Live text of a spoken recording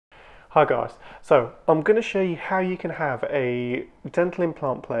Hi guys, so I'm going to show you how you can have a dental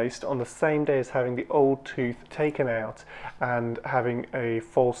implant placed on the same day as having the old tooth taken out and having a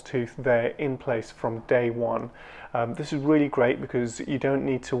false tooth there in place from day one. This is really great because you don't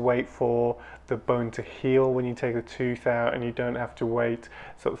need to wait for the bone to heal when you take the tooth out, and you don't have to wait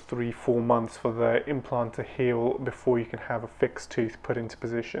sort of 3-4 months for the implant to heal before you can have a fixed tooth put into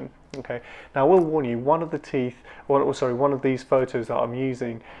position. Okay, now I will warn you, one of these photos that I'm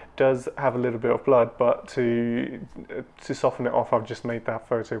using does have a little bit of blood, but to soften it off, I've just made that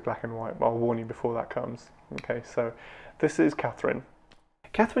photo black and white. I'll warn you before that comes. Okay, so this is Catherine.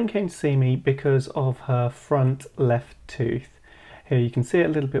 Catherine came to see me because of her front left tooth. Here you can see it a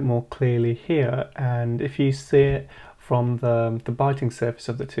little bit more clearly here, and if you see it from the biting surface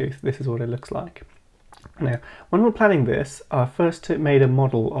of the tooth, this is what it looks like. Now, when we're planning this, I first made a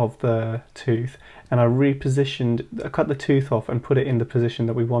model of the tooth and I cut the tooth off and put it in the position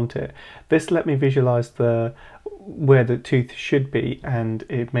that we want it. This let me visualize where the tooth should be, and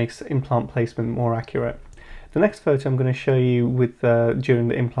it makes implant placement more accurate. The next photo I'm going to show you during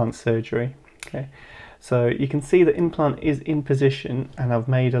the implant surgery. Okay, so you can see the implant is in position, and I've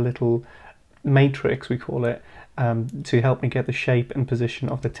made a little matrix, we call it, to help me get the shape and position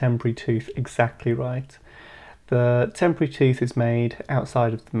of the temporary tooth exactly right. The temporary tooth is made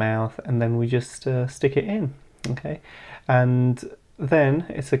outside of the mouth, and then we just stick it in. Okay, and then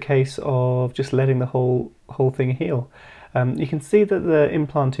it's a case of just letting the whole thing heal. You can see that the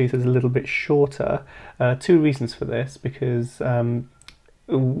implant tooth is a little bit shorter. Two reasons for this: because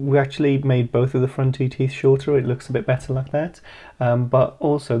we actually made both of the front two teeth shorter, it looks a bit better like that, but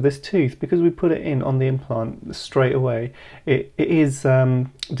also this tooth, because we put it in on the implant straight away, it is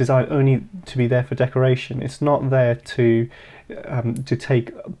designed only to be there for decoration. It's not there to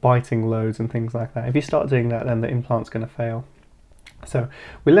take biting loads and things like that. If you start doing that, then the implant's going to fail. So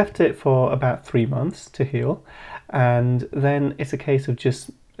we left it for about 3 months to heal, and then it's a case of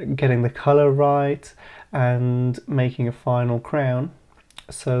just getting the colour right and making a final crown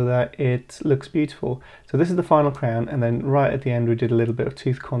so that it looks beautiful. So this is the final crown, and then right at the end we did a little bit of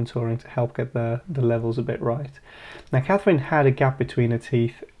tooth contouring to help get the levels a bit right. Now Catherine had a gap between her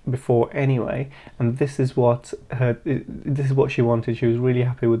teeth before anyway, and this is what she wanted. She was really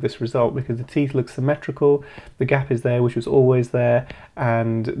happy with this result because the teeth look symmetrical, the gap is there, which was always there,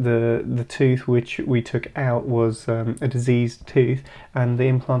 and the tooth which we took out was a diseased tooth, and the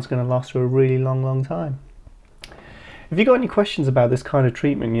implant's going to last for a really long time. If you've got any questions about this kind of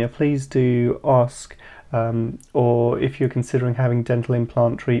treatment, please do ask, or if you're considering having dental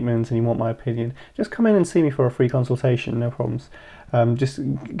implant treatments and you want my opinion, just come in and see me for a free consultation, no problems. Just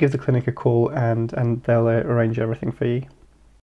give the clinic a call and they'll arrange everything for you.